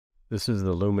This is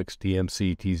the Lumix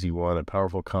DMC-TZ1, a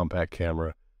powerful compact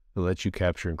camera that lets you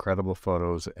capture incredible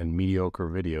photos and mediocre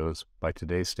videos by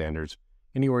today's standards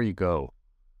anywhere you go.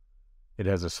 It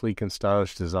has a sleek and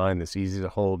stylish design that's easy to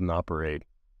hold and operate.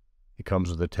 It comes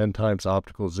with a 10 times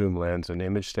optical zoom lens and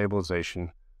image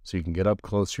stabilization, so you can get up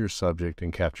close to your subject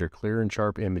and capture clear and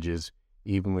sharp images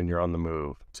even when you're on the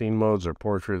move. Scene modes are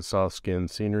portrait, soft skin,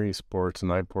 scenery, sports,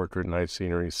 night portrait, night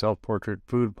scenery, self-portrait,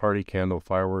 food, party, candle,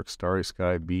 fireworks, starry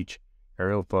sky, beach,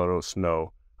 aerial photo,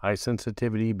 snow, high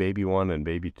sensitivity, baby 1 and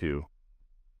baby 2.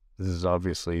 This is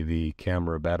obviously the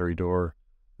camera battery door,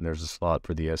 and there's a slot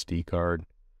for the SD card.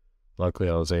 Luckily,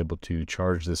 I was able to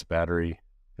charge this battery.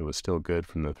 It was still good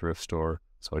from the thrift store,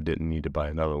 so I didn't need to buy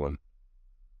another one.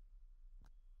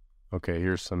 Okay,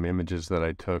 here's some images that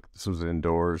I took. This was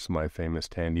indoors, my famous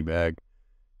Tandy bag,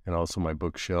 and also my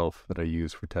bookshelf that I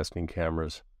use for testing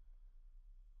cameras.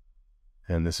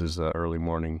 And this is an early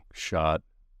morning shot.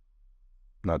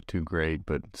 Not too great,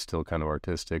 but still kind of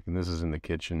artistic. And this is in the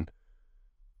kitchen,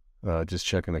 just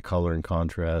checking the color and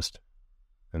contrast.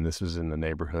 And this is in the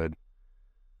neighborhood.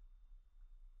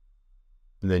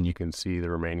 And then you can see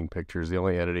the remaining pictures. The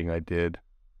only editing I did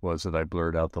was that I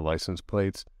blurred out the license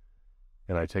plates.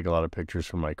 And I take a lot of pictures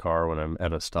from my car when I'm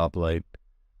at a stoplight,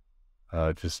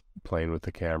 just playing with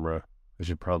the camera. I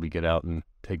should probably get out and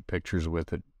take pictures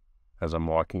with it as I'm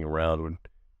walking around.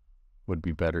 Would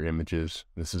be better images.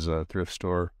 This is a thrift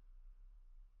store.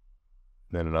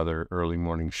 Then another early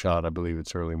morning shot. I believe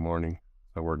it's early morning.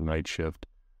 I work night shift.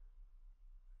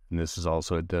 And this is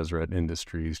also at Deseret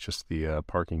Industries, just the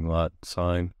parking lot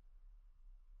sign.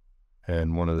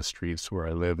 And one of the streets where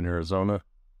I live in Arizona.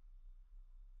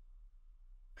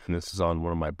 And this is on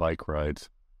one of my bike rides.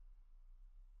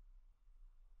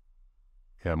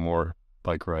 Yeah, more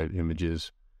bike ride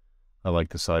images. I like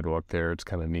the sidewalk there. It's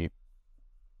kind of neat.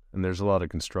 And there's a lot of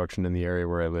construction in the area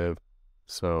where I live,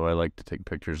 so I like to take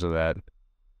pictures of that.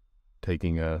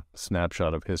 Taking a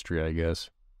snapshot of history, I guess.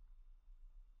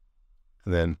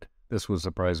 And then this would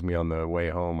surprise me on the way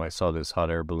home. I saw this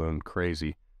hot air balloon,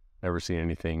 crazy. Never seen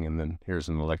anything. And then here's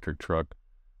an electric truck,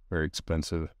 very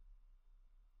expensive.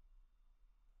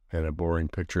 And a boring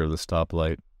picture of the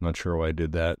stoplight. Not sure why I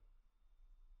did that.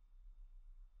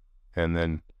 And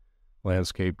then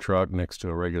landscape truck next to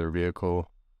a regular vehicle.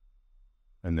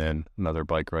 And then another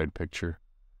bike ride picture.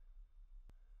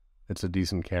 It's a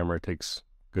decent camera. It takes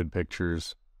good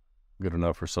pictures. Good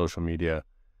enough for social media.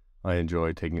 I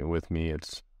enjoy taking it with me.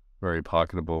 It's very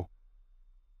pocketable.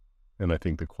 And I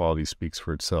think the quality speaks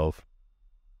for itself.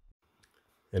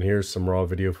 And here's some raw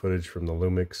video footage from the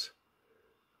Lumix.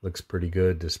 Looks pretty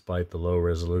good despite the low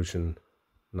resolution.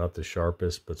 Not the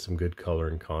sharpest, but some good color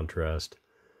and contrast.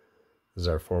 This is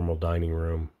our formal dining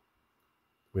room.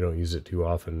 We don't use it too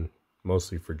often,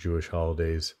 mostly for Jewish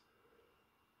holidays.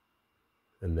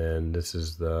 And then this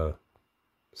is the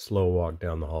slow walk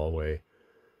down the hallway.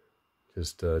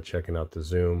 Just checking out the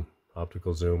zoom.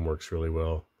 Optical zoom works really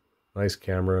well. Nice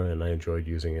camera, and I enjoyed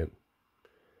using it.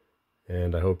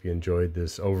 And I hope you enjoyed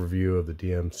this overview of the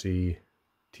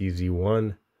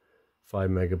DMC-TZ1 5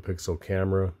 megapixel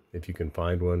camera. If you can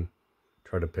find one,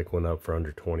 try to pick one up for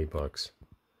under 20 bucks.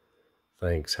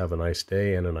 Thanks. Have a nice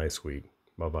day and a nice week.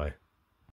 Bye-bye.